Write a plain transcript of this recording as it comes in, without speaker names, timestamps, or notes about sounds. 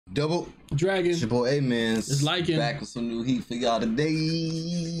Double Dragon. It's your boy AMENZ. It's liking. Back with some new heat for y'all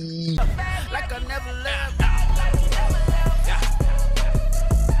today. Like I never left.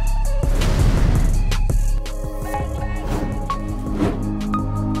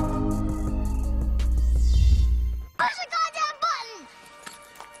 Push the goddamn button!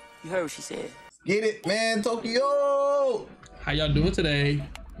 You heard what she said. Get it, man, Tokyo. How y'all doing today?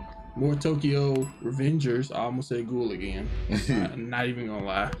 More Tokyo Revengers. I almost said ghoul again. Not even gonna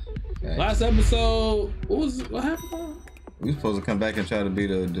lie. Okay. Last episode, what happened? We supposed to come back and try to be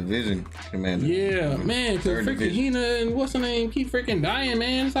the division commander. Yeah, man, cause Third freaking division. Hina and what's her name keep freaking dying,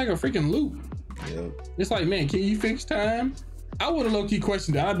 man. It's like a freaking loop. Yeah. It's like, man, can you fix time? I would have low-key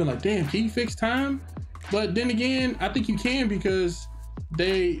questioned that. I've been like, damn, can you fix time? But then again, I think you can because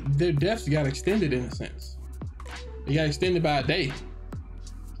their deaths got extended in a sense. They got extended by a day,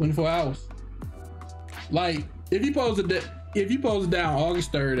 24 hours. Like if you pose it down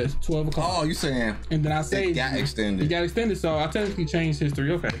August 3rd at 12 o'clock. Oh, you saying? And then I say it got extended. It got extended, so I technically changed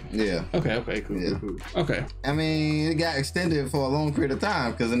history. Okay. Yeah. Okay, cool, Yeah. cool. Okay. I mean, it got extended for a long period of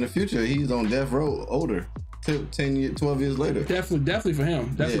time because in the future he's on death row older. 12 years later. Definitely for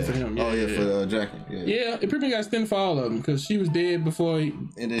him. Definitely for him. Yeah, for Jackie. Yeah, it pretty much got extended for all of them because she was dead before he.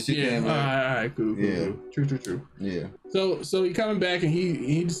 And then she came back. All right, cool. True. Yeah. So he coming back and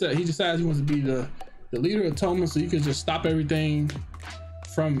he decides he wants to be the leader of TOMAN, so you can just stop everything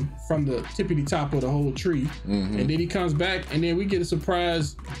from the tippity top of the whole tree. Mm-hmm. And then he comes back and then we get a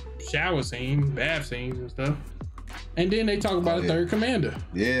surprise shower scene, bath scenes and stuff. And then they talk about a third commander.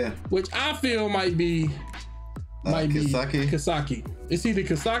 Yeah. Which I feel might be Kisaki. Kisaki. It's either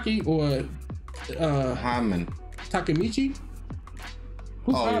Kisaki or Hyman. Takemichi.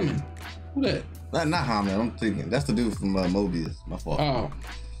 Who's Hyman? Yeah. Who that? Not Hyman. I'm thinking that's the dude from Mobius. My fault. Oh,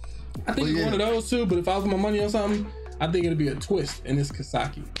 I think it's one of those two. But if I was my money on something, I think it'd be a twist, and it's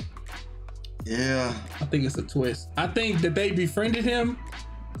Kisaki. Yeah. I think it's a twist. I think that they befriended him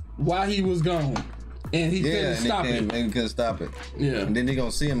while he was gone, and he couldn't stop it. And he couldn't stop it. Yeah. And then they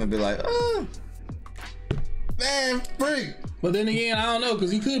gonna see him and be like, oh, man, freak. But then again, I don't know,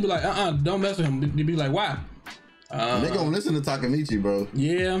 because he could be like, don't mess with him. They'd be like, why? They gonna listen to Takemichi, bro.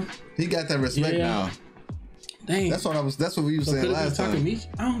 Yeah. He got that respect now. Dang. That's what we were saying last time. Takemichi?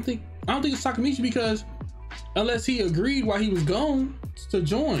 I don't think it's Takemichi because unless he agreed while he was gone to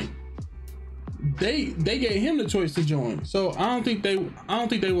join, they gave him the choice to join. So I don't think they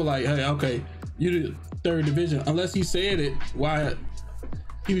were like, hey, okay, you the third division, unless he said it while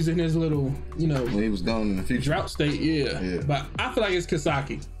he was in his little, when he was gone in the future drought state. Yeah. But I feel like it's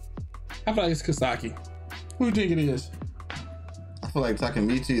Kisaki. Who do you think it is? I feel like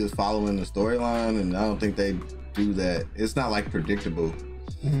Takemichi is following the storyline, and I don't think they do that. It's not like predictable.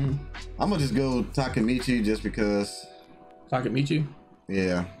 Mm-hmm. I'm gonna just go Takemichi just because. Takemichi?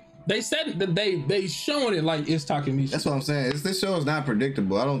 Yeah. They said that they showing it like it's Takemichi. That's what I'm saying. This show is not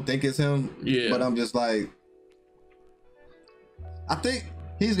predictable. I don't think it's him. Yeah. But I'm just like, I think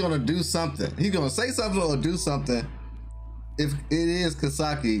he's gonna do something. He's gonna say something or do something. If it is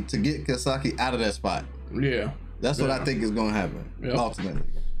Kisaki, to get Kisaki out of that spot. Yeah. That's what I think is gonna happen. Yep. Ultimately.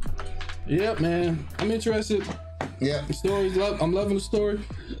 Yep, man. I'm interested. Yeah. The story's I'm loving the story.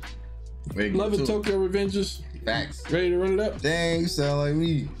 Loving Tokyo Revengers. Facts. Ready to run it up? Dang, you sound like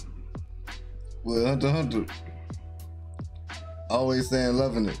me. Well, Hunter x Hunter. Always saying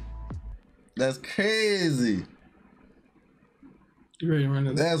loving it. That's crazy. You ready to run it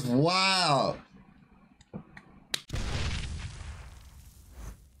up? That's wild.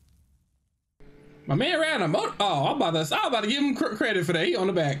 My man ran a motor. Oh, I'm about to give him credit for that. He on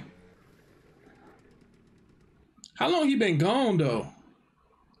the back. How long he been gone though?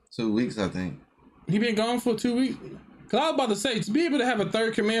 2 weeks, I think. He been gone for 2 weeks. Cause I was about to say, to be able to have a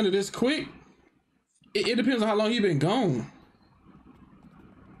third commander this quick, it depends on how long he been gone.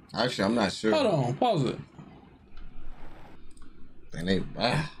 Actually, I'm not sure. Hold on, pause it. And they,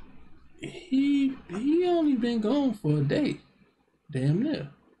 He only been gone for a day. Damn near.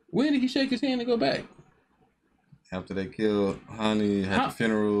 When did he shake his hand and go back? After they killed Honey, had the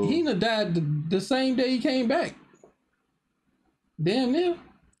funeral. He died the same day he came back. Damn near.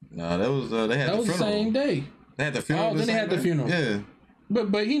 No, that was they had that the was funeral. The same day. They had the funeral. Oh, then they had the funeral. Yeah.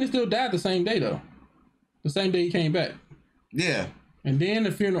 But he still died the same day though. The same day he came back. Yeah. And then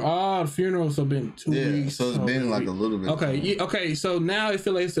the funeral. Oh, the funeral's have been 2 weeks. So it's been like a little bit. Okay. Yeah, okay. So now I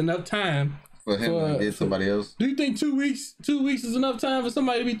feel like it's enough time for him to get somebody else. Do you think 2 weeks? 2 weeks is enough time for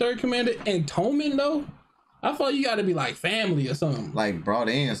somebody to be third commander? And TOMAN though, I feel like you got to be like family or something. Like brought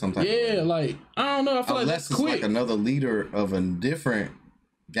in sometime. Yeah, like I don't know. I feel like that's quick. Unless it's like another leader of a different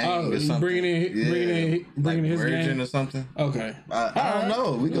gang or he's something. bringing in his merging gang or something. Okay. I don't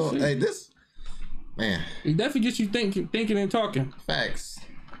know. We go. See. Hey, this man. It definitely gets you thinking and talking. Facts.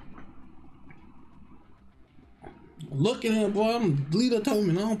 Look at him, boy. I'm leader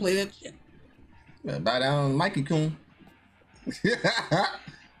TOMAN. I don't play that shit. Bow down, Mikey Coon.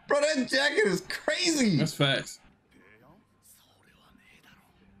 Bro, that jacket is crazy. That's facts.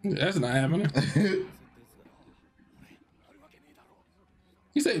 That's not happening.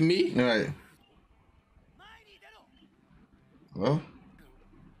 He said me? All right. Well,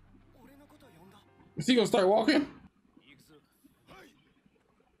 Is he gonna start walking?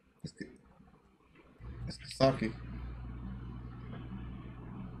 it's Kisaki.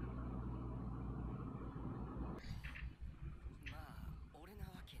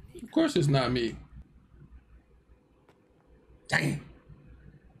 Of course it's not me. Dang.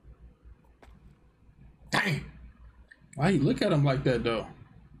 Dang. Why you look at him like that though?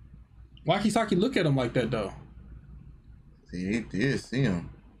 Why Kisaki look at him like that though? See, he did see him.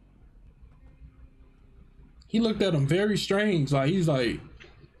 He looked at him very strange. Like he's like,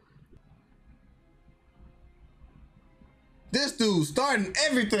 This dude starting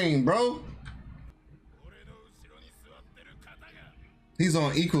everything, bro. He's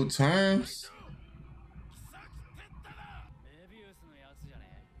on equal terms.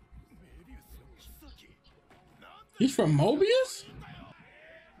 he's from Mobius?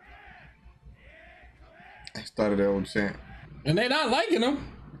 I started that old chant. And they not liking him.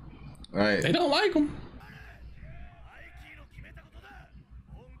 Right. They don't like him.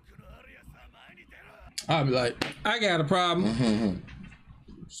 I'll be like, I got a problem.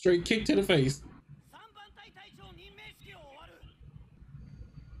 Straight kick to the face.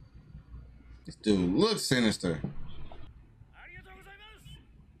 This dude looks sinister.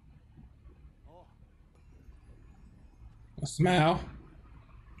 A smile.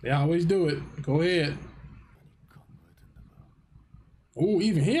 They always do it. Go ahead. Ooh,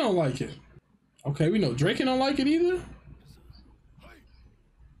 even he don't like it. Okay, we know Drake don't like it either.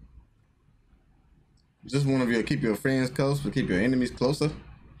 Just one of you keep your friends close, but keep your enemies closer.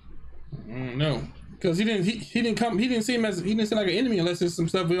 No, because he didn't seem like an enemy unless there's some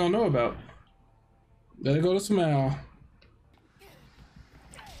stuff we don't know about. Let it go to smile.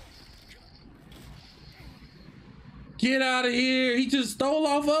 Get out of here! He just stole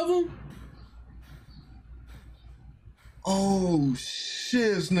off of him. Oh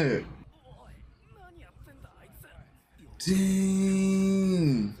shit, snap.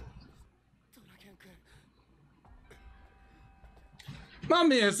 Dang. My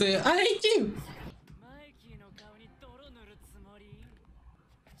man said, "I hate you."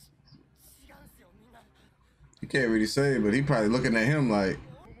 You can't really say, but he probably looking at him like,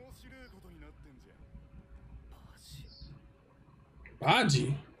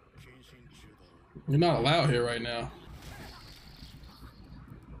 Baji, you're not allowed here right now.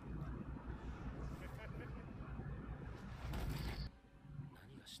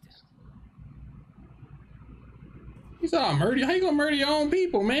 He said, "I'll murder you." How you gonna murder your own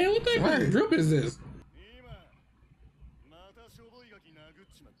people, man? What type of group is this?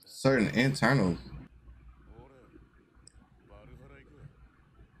 certain internal.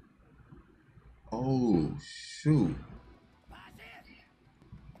 Oh, shoot.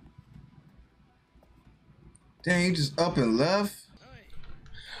 Dang, you just up and left?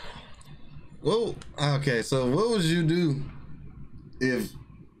 Oh, okay, so what would you do if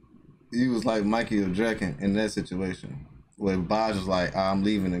you was like Mikey or Draken in that situation? Where Broz was like, I'm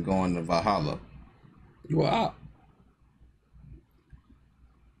leaving and going to Valhalla. You were out.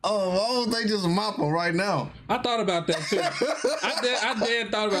 Oh, why don't they just mop him right now? I thought about that too. I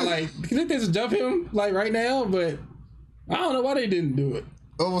did thought about like, did they just jump him like right now? But I don't know why they didn't do it.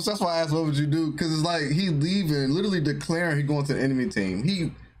 Oh, so that's why I asked, what would you do? Because it's like he leaving, literally declaring he going to the enemy team.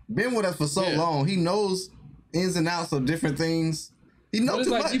 He been with us for so long. He knows ins and outs of different things. He knows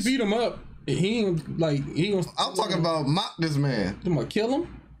too like much. You beat him up. He ain't like he gonna. I'm talking about mop this man. You gonna kill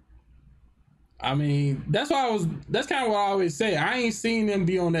him? I mean, that's why that's kind of what I always say. I ain't seen them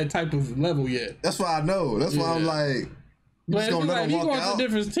be on that type of level yet. That's why I know. That's why I'm like, but if like, he going to a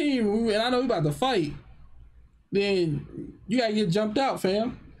different team, and I know we about to fight, then you gotta get jumped out,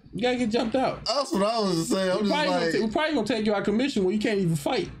 fam. You gotta get jumped out. That's what I was saying. I'm just like, we're probably gonna take you out of commission where you can't even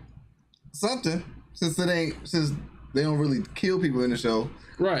fight. Something, since they don't really kill people in the show.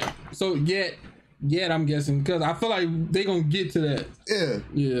 Right. So yet I'm guessing because I feel like they gonna get to that. Yeah.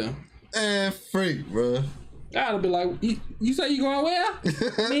 Yeah. And freak, bro. I'd be like, you say you going where?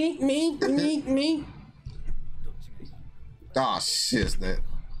 me. Oh shit, that.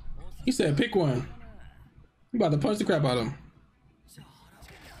 He said pick one. You about to punch the crap out of him.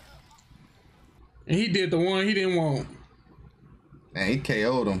 And he did the one he didn't want. Man, he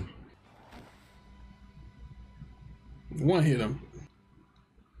KO'd him. One hit him.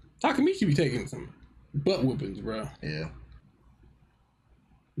 Takamichi be taking some butt whoopings, bro. Yeah.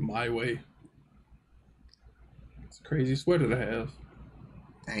 My way. It's a crazy sweater to have.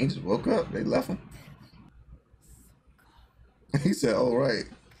 Dang, he just woke up. They left him. He said, "All right."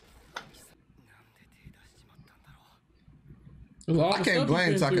 I can't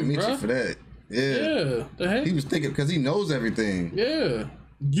blame Takamichi for that. Yeah. The heck? He was thinking because he knows everything. Yeah.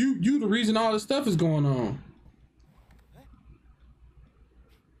 You the reason all this stuff is going on.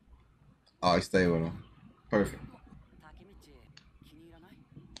 Oh, he stayed with him. Perfect.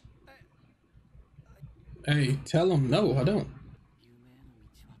 Hey, tell him no, I don't.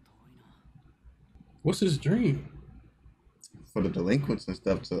 What's his dream? For the delinquents and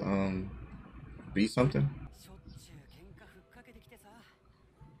stuff to be something.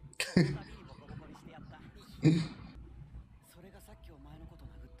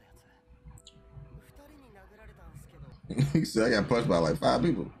 He said I got punched by like 5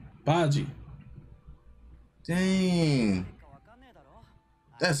 people. Baji. Dang.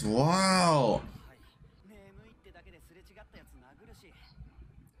 That's wild.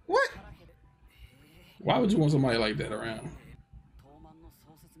 What? Why would you want somebody like that around?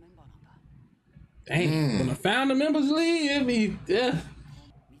 Dang, when the founder members leave, it'd be, yeah.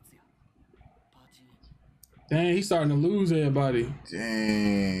 Dang, he's starting to lose everybody.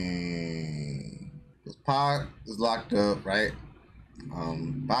 Dang. His pod is locked up, right?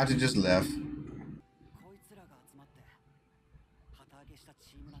 Baji just left.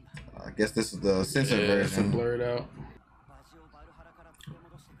 I guess this is the censored version. It's blurred out.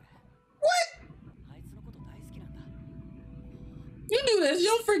 What? You do that. It's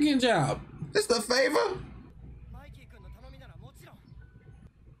your freaking job. This the favor?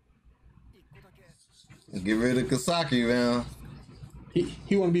 Get rid of Kisaki, man.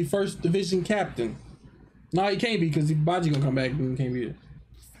 He want to be first division captain. No, he can't be because Baji gonna come back and he can't be it.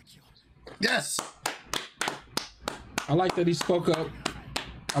 Yes. I like that he spoke up.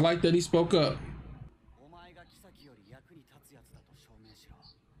 Oh,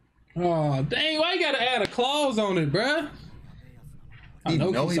 dang, why you gotta add a clause on it, bruh? He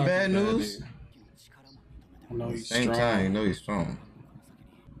know he bad news? I know he's Same strong. time, you know he's strong.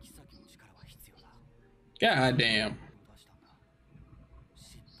 God damn.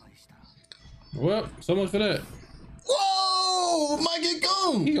 Well, so much for that. Whoa! Might get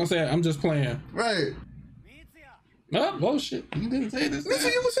gone! He gonna say, I'm just playing. Right. Oh shit. You didn't say this.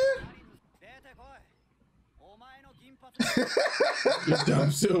 Mitsuya was here? You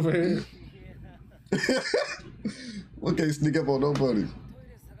dumb silver hair. We can't sneak up on nobody.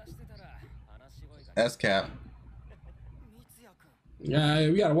 That's cap. Yeah,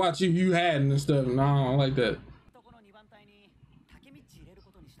 we gotta watch you hiding and stuff. No, I don't like that.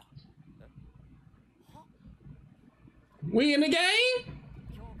 We in the game?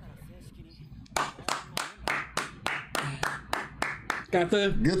 Got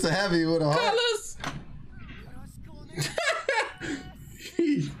the Good to have you with a heart. colors.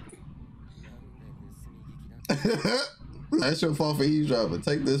 That's your fault for eavesdropping.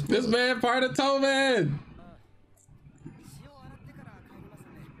 Take this. This man part of TOMAN.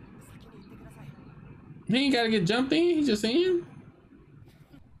 He ain't gotta get jumped in. He just in.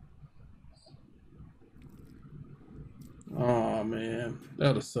 Oh man,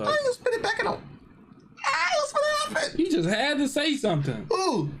 that'll suck. Why you spit it back in on? What's gonna happen? He just had to say something.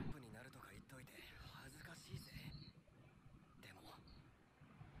 Ooh.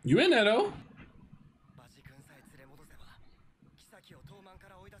 You in there though?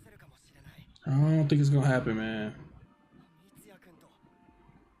 I don't think it's gonna happen, man.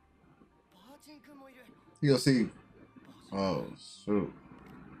 You gonna see. Oh, shoot.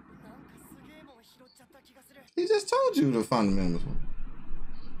 He just told you the fundamentals.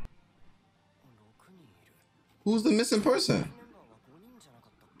 Who's the missing person?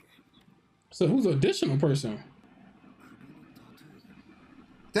 So who's the additional person?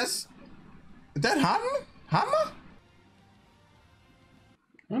 Is that Hama?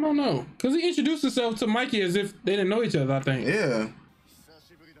 I don't know. Cause he introduced himself to Mikey as if they didn't know each other, I think. Yeah.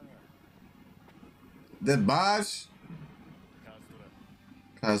 That Bosch?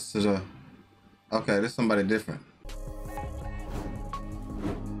 Kazuda. Okay, there's somebody different.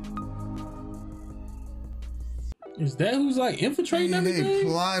 Is that who's like infiltrating Man, they everything?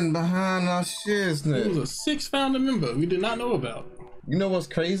 plotting behind our shit, He was a 6th founder member we did not know about. You know what's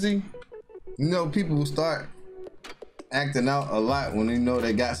crazy? You know, people will start acting out a lot when they know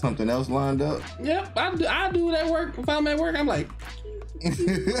they got something else lined up. Yep, I do that work. If I'm at work, I'm like,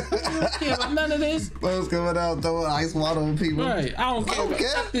 don't care about none of this. Bro's coming out throwing ice water on people. Right. I don't care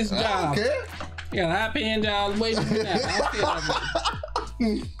about this job. I don't care. You got a high paying job waiting for that.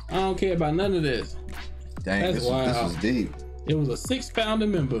 I don't care about none of this. Dang, this was deep. It was a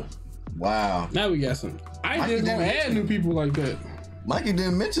 6-founding member. Wow. Now we got some. I just gonna add new people like that. Mikey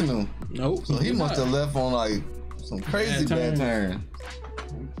didn't mention them. Nope. So he must have left on like some crazy bad turn.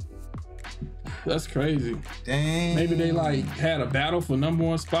 That's crazy. Dang. Maybe they like had a battle for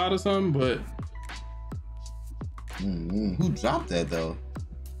 #1 spot or something, but who dropped that though?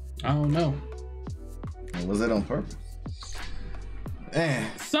 I don't know. Was it on purpose? Man.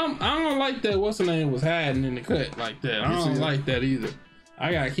 I don't like that. What's the name was hiding in the cut like that. I don't like that either.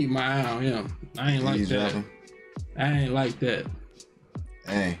 I gotta keep my eye on him. I ain't like that. I ain't like that.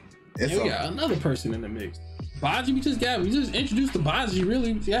 Dang. We got another person in the mix. Baji, we just introduced to Baji.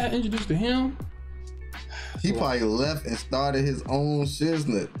 Really, we got introduced to him. He probably left and started his own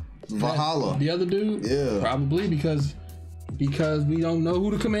shiznit. Valhalla. The other dude? Yeah. Probably because we don't know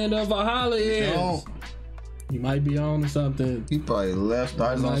who the commander of Valhalla is. He might be on to something. He probably left,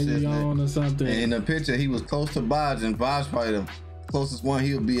 started on shiznit. He might be on to something. And in the picture, he was close to Baj, and Baj probably the closest one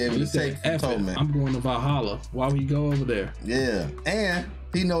he'll be able to take from TOMAN. I'm going to Valhalla. Why would he go over there? Yeah. And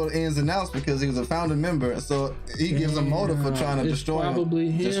he knows the ins and outs because he was a founding member, so he gives a motive for trying to destroy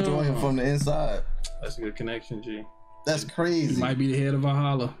him from the inside. That's a good connection, G. That's crazy. He might be the head of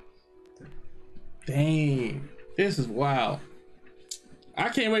Valhalla. Dang, this is wild. I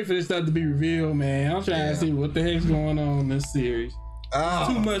can't wait for this stuff to be revealed, man. I'm trying to see what the heck's going on in this series.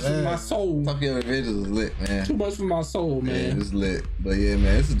 Too much for my soul. Tokyo Revengers is lit, man. Too much for my soul, man. Yeah, it's lit. But yeah,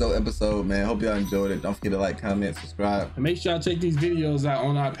 man, this is a dope episode, man. Hope y'all enjoyed it. Don't forget to like, comment, subscribe. And make sure y'all check these videos out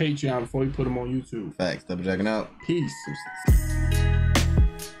on our Patreon before we put them on YouTube. Facts. Double checking out. Peace.